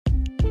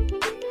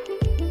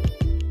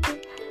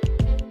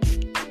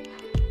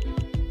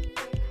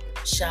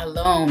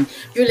Shalom.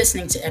 You're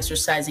listening to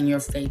Exercising Your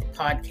Faith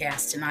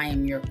podcast, and I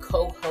am your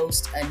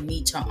co-host,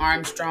 Anita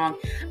Armstrong.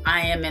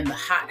 I am in the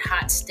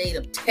hot state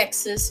of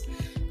Texas.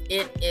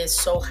 It is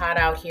so hot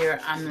out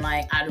here. I'm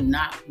like, I do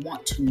not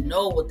want to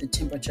know what the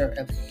temperature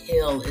of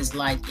hell is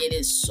like. It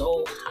is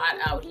so hot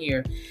out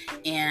here.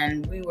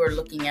 And we were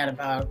looking at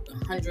about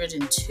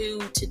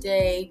 102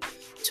 today.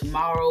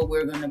 Tomorrow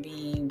we're going to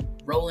be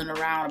rolling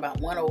around about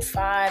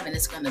 105, and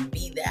it's going to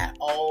be that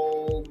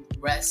all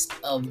rest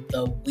of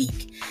the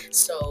week.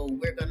 So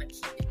we're going to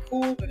keep it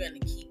cool. We're going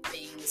to keep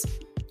things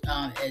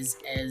as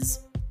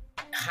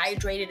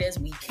hydrated as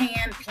we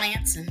can,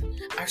 plants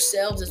and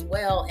ourselves as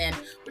well. And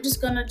we're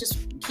just going to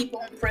keep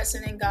on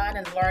pressing in God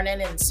and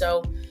learning. And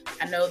so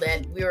I know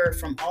that we're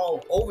from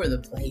all over the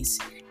place,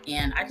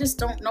 and I just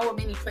don't know of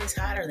any place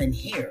hotter than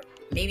here.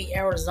 Maybe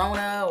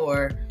Arizona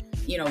or,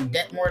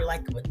 more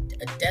like a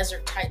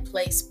desert type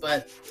place,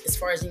 but as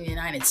far as in the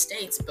United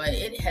States, but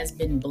it has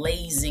been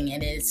blazing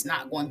and it's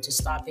not going to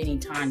stop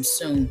anytime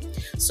soon.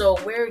 So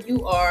where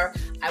you are,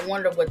 I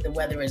wonder what the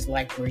weather is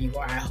like where you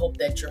are. I hope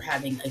that you're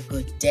having a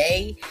good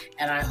day,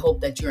 and I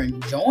hope that you're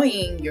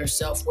enjoying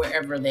yourself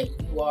wherever that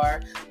you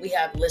are. We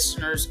have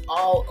listeners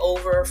all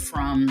over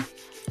from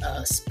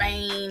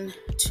Spain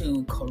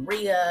to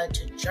Korea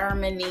to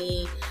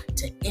Germany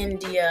to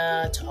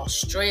India to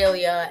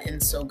Australia,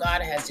 and so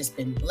God has just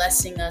been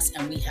blessing us,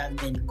 and we have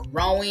been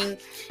growing.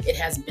 It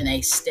has been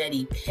a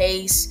steady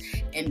pace,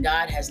 and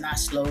God has not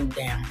slowed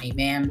down.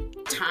 Amen.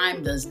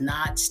 Time does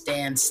not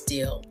stand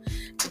still.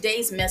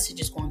 Today's message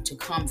is going to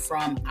come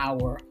from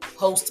our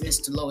host,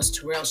 Miss Delois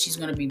Terrell. She's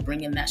going to be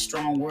bringing that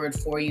strong word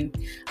for you.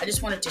 I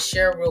just wanted to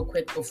share real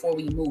quick before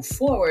we move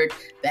forward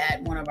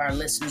that one of our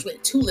listeners, we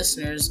had two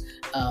listeners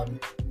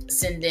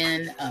send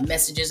in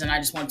messages, and I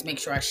just wanted to make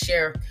sure I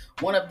share.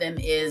 One of them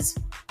is,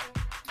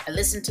 I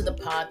listened to the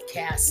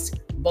podcast,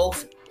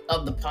 both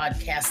of the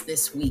podcasts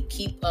this week.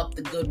 Keep up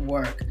the good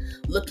work,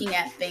 looking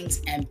at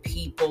things and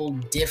people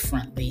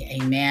differently.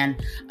 Amen.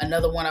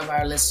 Another one of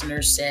our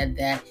listeners said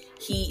that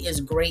he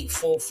is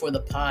grateful for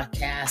the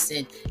podcast.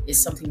 It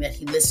is something that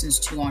he listens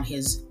to on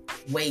his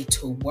way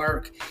to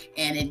work,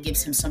 and it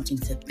gives him something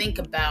to think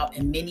about,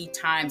 and many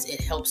times it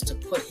helps to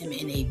put him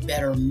in a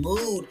better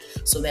mood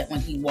so that when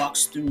he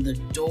walks through the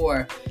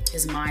door,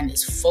 his mind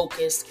is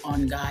focused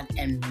on God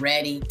and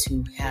ready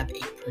to have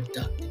a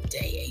productive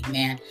day.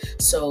 Amen.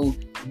 So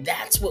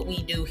that's what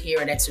we do here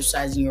at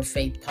Exercising Your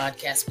Faith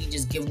podcast. We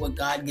just give what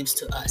God gives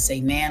to us.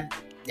 Amen.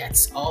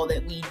 That's all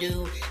that we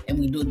do, and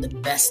we do the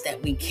best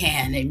that we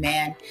can.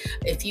 Amen.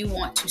 If you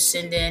want to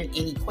send in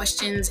any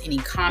questions, any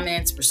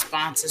comments,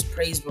 responses,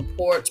 praise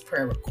reports,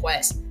 prayer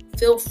requests,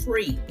 feel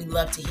free. We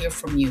love to hear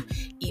from you.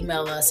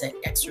 Email us at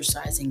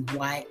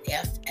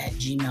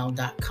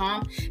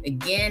exercisingyf@gmail.com.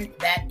 Again,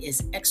 that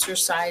is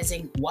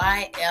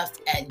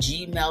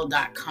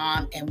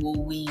exercisingyf@gmail.com, and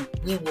we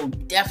will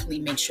definitely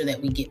make sure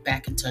that we get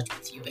back in touch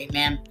with you.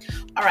 Amen.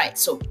 All right,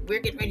 so we're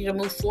getting ready to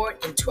move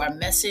forward into our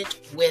message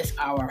with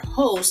our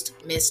host,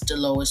 Miss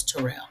Delois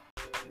Terrell.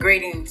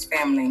 Greetings,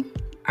 family.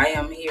 I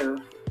am here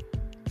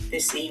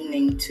this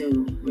evening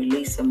to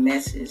release a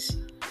message.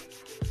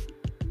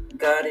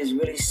 God is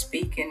really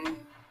speaking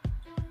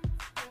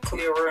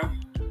clearer.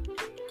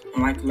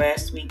 Like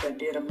last week, I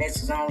did a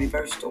message on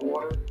reverse the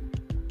order,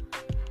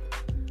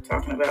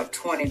 talking about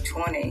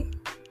 2020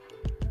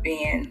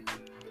 being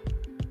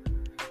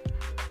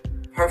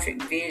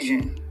perfect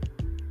vision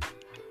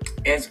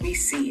as we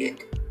see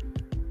it.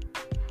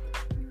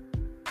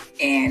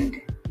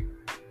 And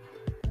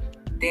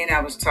then I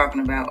was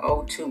talking about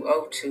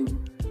 0202,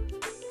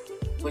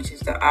 which is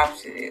the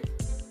opposite,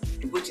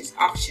 which is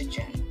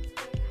oxygen.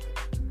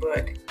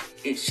 But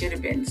it should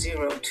have been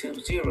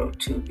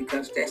 0202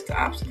 because that's the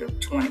opposite of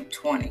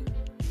 2020.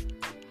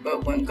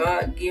 But when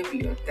God gives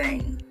you a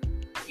thing,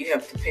 you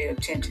have to pay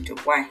attention to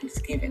why He's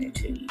giving it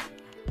to you.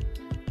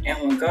 And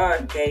when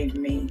God gave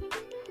me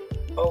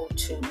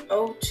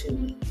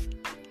 0202,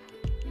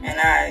 and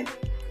I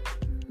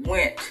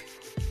went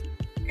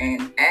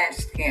and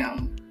asked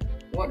Him,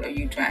 "What are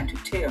you trying to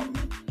tell me?"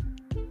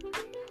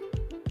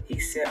 He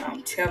said,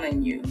 "I'm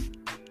telling you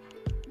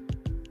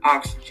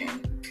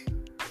oxygen."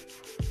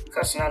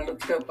 Because when I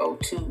looked up,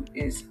 O2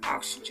 is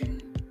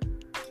oxygen.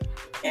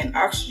 And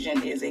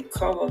oxygen is a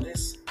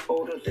colorless,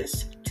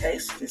 odorless,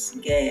 tasteless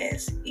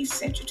gas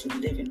essential to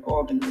living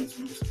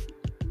organisms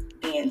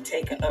being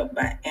taken up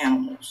by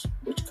animals,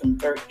 which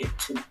convert it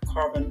to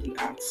carbon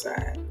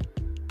dioxide.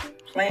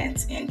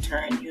 Plants, in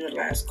turn,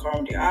 utilize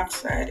carbon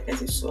dioxide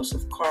as a source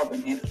of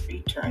carbon and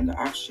return the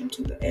oxygen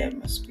to the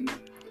atmosphere.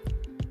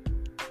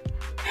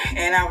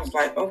 And I was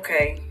like,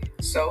 okay,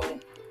 so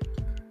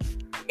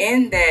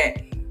in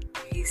that,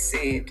 He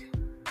said,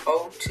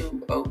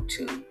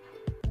 0202,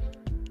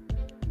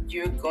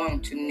 you're going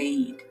to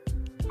need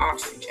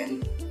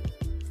oxygen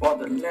for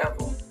the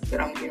level that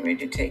I'm getting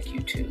ready to take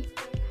you to.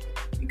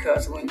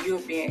 Because when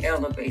you're being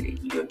elevated,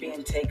 you're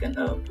being taken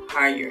up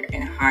higher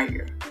and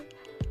higher.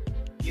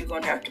 You're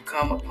going to have to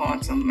come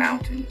upon some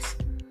mountains.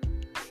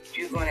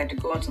 You're going to have to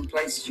go in some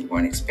places you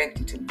weren't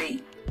expecting to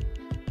be.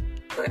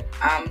 but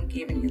I'm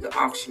giving you the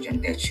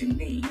oxygen that you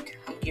need.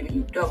 I'm giving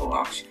you double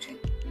oxygen,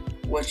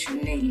 what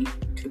you need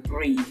to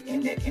breathe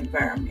in that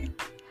environment.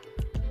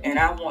 And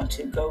I want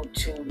to go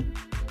to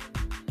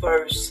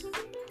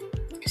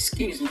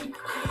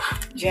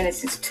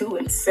Genesis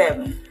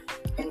 2:7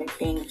 in the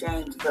King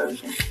James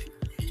Version.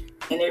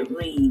 And it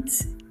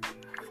reads,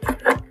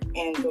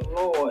 "And the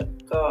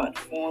Lord God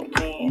formed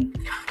man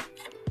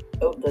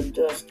of the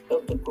dust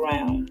of the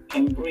ground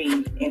and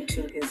breathed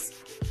into his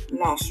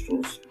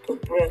nostrils the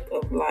breath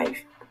of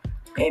life,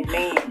 and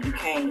man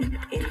became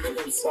a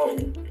living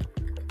soul."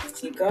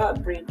 See,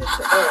 God breathed into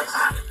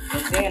us.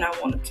 And then I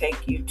want to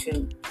take you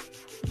to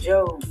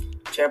Job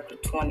chapter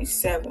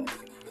 27,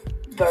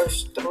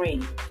 verse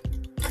 3.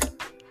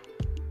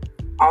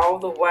 "All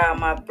the while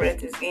my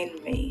breath is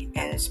in me,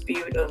 and the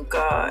Spirit of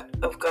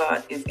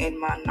God is in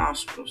my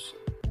nostrils."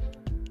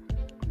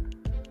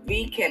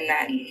 We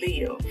cannot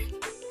live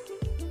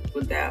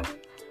without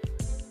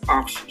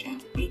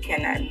oxygen. We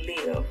cannot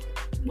live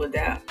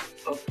without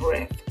a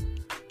breath.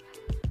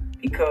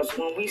 Because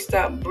when we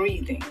stop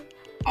breathing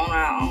on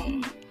our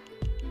own,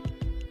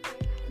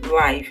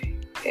 life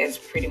has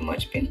pretty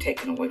much been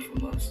taken away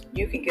from us.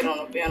 You can get on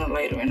a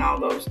ventilator and all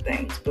those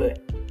things,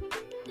 but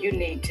you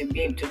need to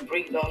be able to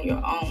breathe on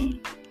your own.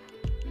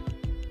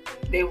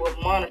 They will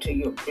monitor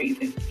your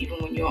breathing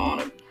even when you're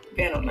on a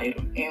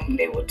ventilator, and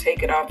they will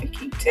take it off and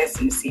keep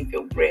testing to see if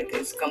your breath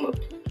has come up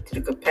to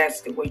the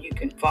capacity where you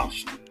can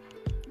function.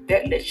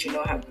 That lets you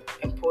know how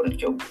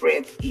important your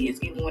breath is,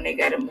 even when they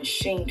got a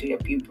machine to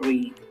help you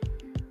breathe.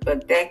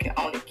 But that can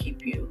only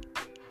keep you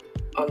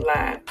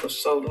alive for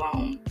so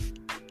long,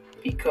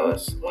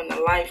 because when the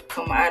life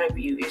come out of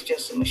you, it's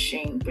just a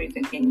machine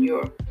breathing in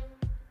your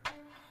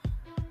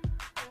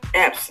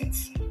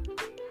absence.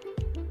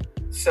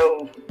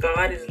 So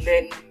God is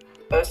letting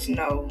us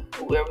know,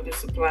 whoever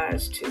this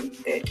applies to,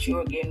 that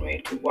you're getting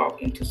ready to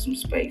walk into some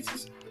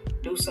spaces,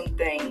 do some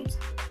things,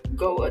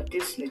 go a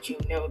distance that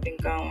you've never been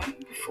going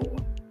before.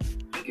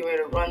 You get ready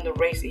to run the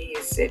race that He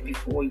has set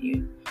before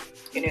you.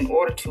 And in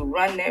order to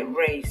run that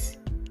race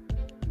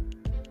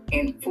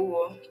in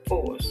full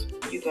force,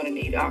 you're going to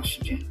need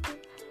oxygen.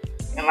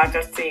 And like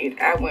I said,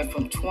 I went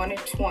from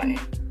 2020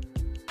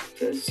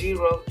 to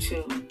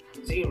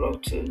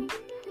 0202,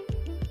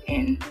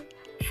 and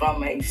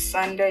from a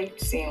Sunday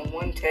seeing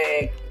one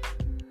tag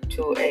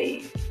to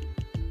a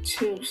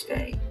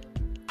Tuesday,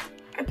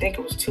 I think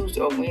it was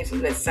Tuesday or Wednesday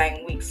that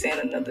same week, seeing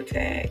another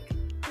tag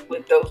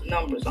with those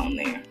numbers on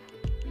there.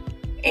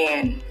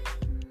 And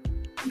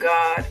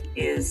God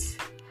is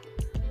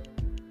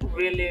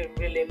really,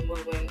 really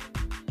moving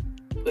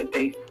with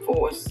a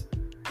force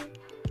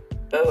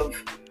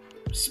of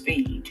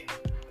speed.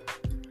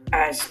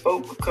 I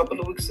spoke a couple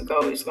of weeks ago,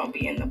 it's going to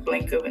be in the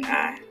blink of an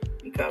eye,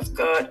 because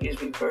God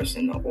is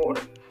reversing the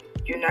order.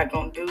 You're not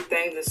going to do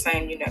things the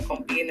same. You're not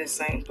going to be in the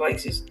same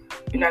places.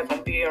 You're not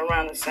going to be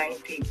around the same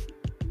people.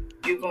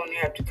 You're going to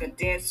have to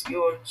condense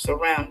your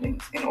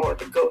surroundings in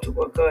order to go to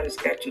where God has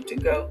got you to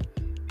go.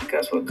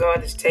 Because where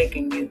God is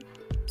taking you,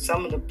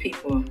 some of the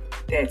people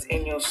that's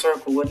in your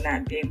circle will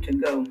not be able to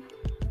go.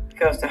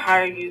 Because the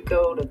higher you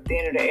go, the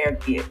thinner the air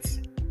gets.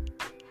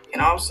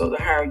 And also the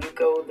higher you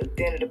go, the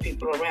thinner the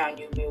people around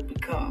you will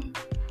become.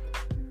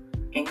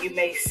 And you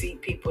may see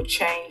people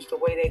change the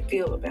way they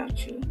feel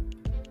about you,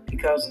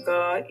 because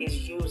God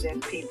is using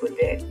people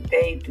that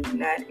they do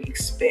not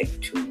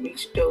expect to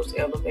reach those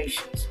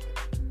elevations.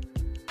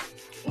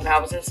 When I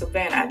was in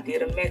Savannah, I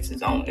did a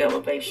message on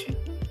elevation.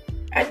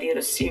 I did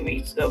a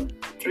series of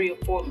 3 or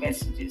 4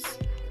 messages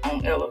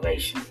on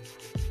elevation.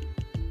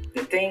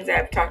 The things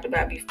I've talked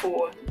about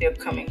before, they're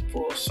coming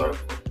full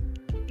circle.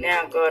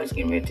 Now God is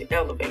getting ready to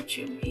elevate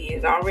you. He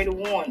has already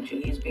warned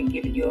you. He's been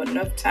giving you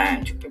enough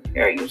time to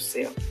prepare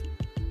yourself.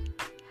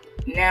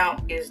 Now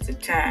is the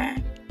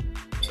time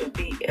to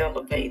be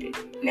elevated.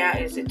 Now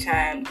is the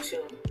time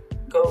to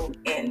go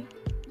and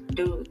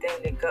do the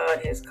thing that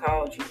God has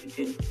called you to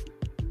do.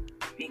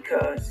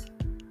 Because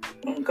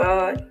when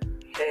God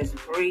has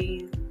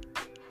breathed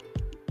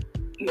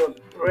your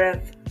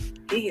breath,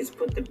 He has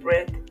put the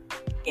breath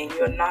in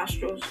your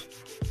nostrils,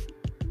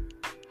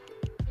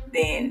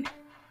 then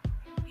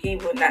He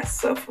will not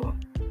suffer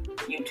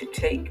you to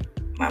take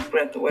my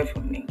breath away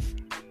from me.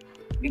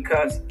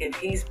 Because if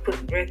He's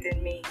put breath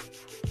in me,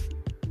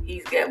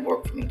 He's got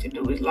work for me to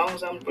do. As long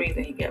as I'm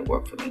breathing, He got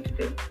work for me to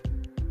do.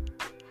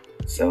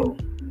 So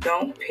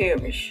don't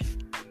perish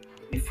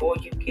before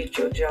you get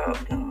your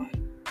job done.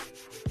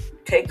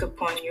 Take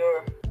upon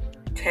your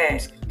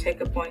task,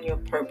 take upon your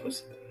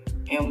purpose,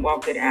 and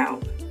walk it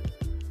out.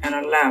 And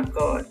allow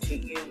God to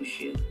use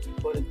you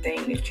for the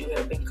thing that you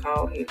have been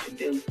called here to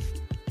do.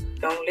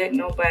 Don't let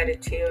nobody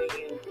tell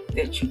you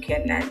that you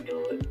cannot do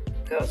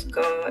it, because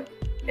God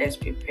has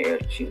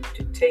prepared you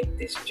to take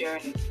this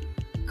journey.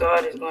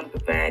 God is going to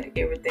provide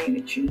everything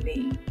that you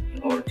need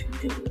in order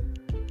to do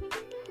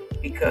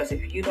it. Because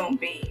if you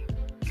don't be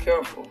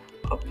careful,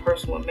 a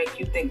person will make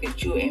you think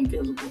that you're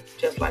invisible,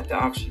 just like the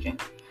oxygen.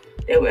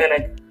 They will act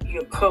like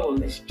you're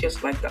colorless,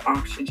 just like the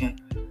oxygen.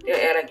 They'll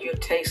act like you're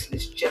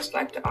tasteless, just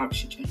like the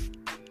oxygen.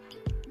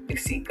 You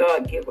see,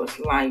 God gives us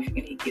life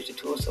and He gives it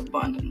to us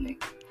abundantly.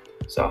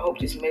 So I hope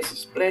this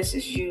message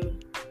blesses you,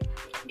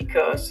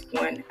 because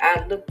when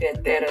I looked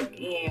at that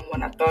again,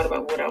 when I thought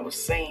about what I was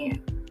saying,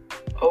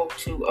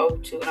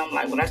 0202, and I'm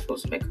like, well, I'm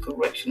supposed to make a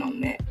correction on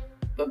that.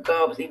 But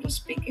God was even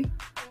speaking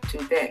to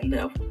that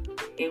level.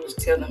 He was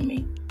telling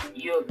me,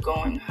 you're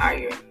going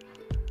higher.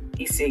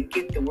 He said,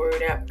 get the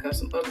word out, because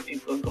some other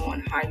people are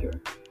going higher.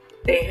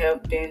 They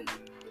have been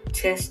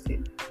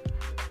tested,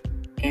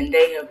 and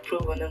they have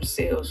proven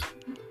themselves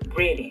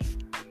ready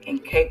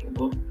and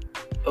capable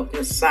of the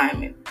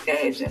assignment that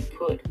has been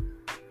put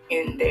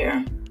in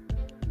their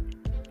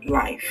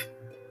life.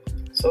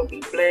 So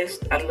be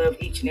blessed. I love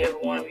each and every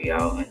one of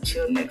y'all.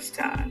 Until next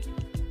time.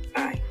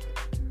 Bye.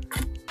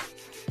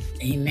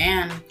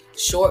 Amen.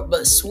 Short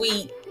but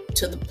sweet,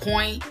 to the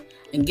point,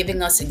 and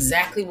giving us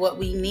exactly what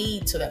we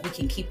need so that we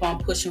can keep on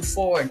pushing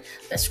forward.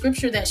 That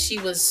scripture that she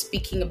was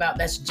speaking about,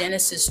 that's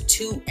Genesis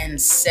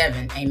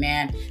 2:7.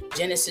 Amen.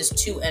 Genesis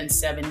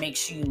 2:7. Make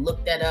sure you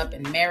look that up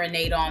and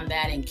marinate on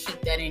that and keep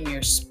that in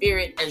your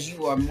spirit as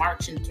you are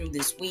marching through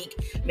this week,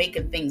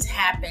 making things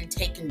happen,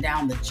 taking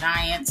down the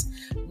giants.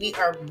 We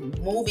are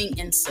moving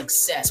in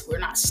success. We're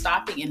not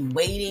stopping and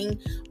waiting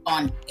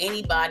on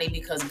anybody,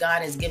 because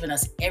God has given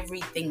us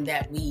everything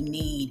that we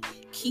need.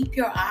 Keep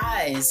your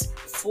eyes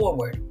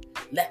forward.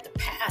 Let the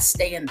past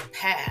stay in the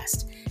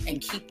past,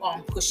 and keep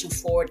on pushing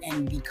forward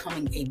and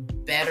becoming a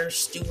better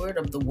steward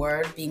of the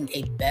word, being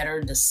a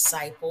better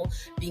disciple,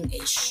 being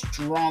a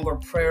stronger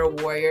prayer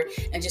warrior,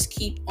 and just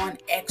keep on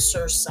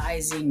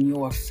exercising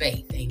your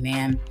faith.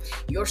 Amen.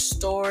 Your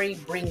story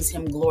brings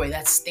Him glory.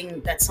 That's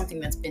something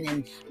that's been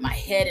in my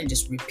head and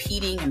just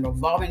repeating and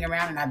revolving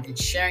around, and I've been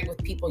sharing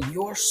with people.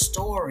 Your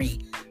story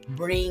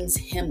brings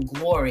Him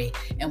glory,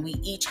 and we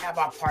each have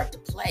our part to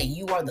play.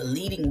 You are the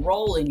leading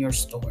role in your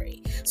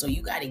story, so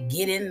you got to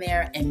get in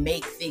there and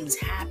make things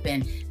happen,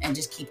 and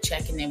just keep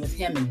checking in with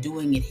Him and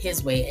doing it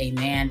His way.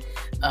 Amen.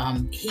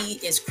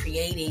 He is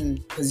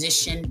creating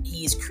position.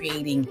 He is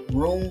creating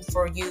room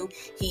for you.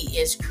 He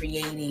is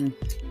creating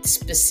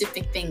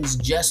specific things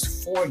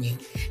just for you.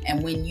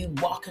 And when you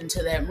walk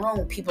into that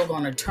room, people are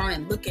going to turn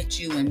and look at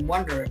you and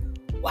wonder,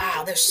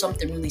 wow, there's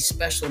something really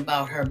special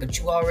about her. But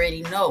you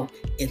already know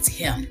it's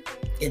Him.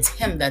 It's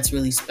Him that's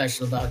really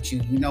special about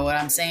you. You know what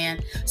I'm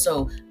saying?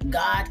 So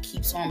God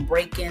keeps on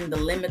breaking the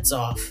limits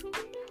off.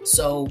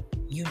 So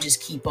you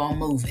just keep on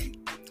moving.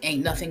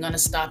 Ain't nothing going to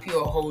stop you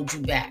or hold you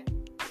back.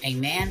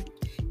 Amen.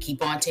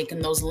 Keep on taking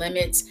those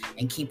limits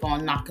and keep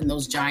on knocking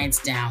those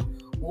giants down.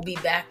 We'll be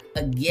back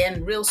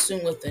again real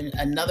soon with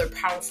another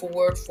powerful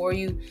word for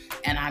you.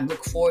 And I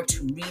look forward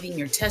to reading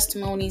your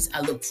testimonies.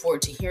 I look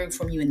forward to hearing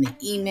from you in the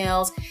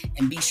emails.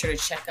 And be sure to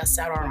check us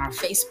out on our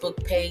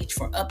Facebook page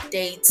for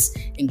updates,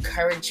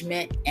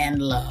 encouragement, and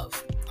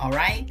love. All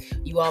right?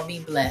 You all be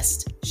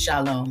blessed.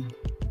 Shalom.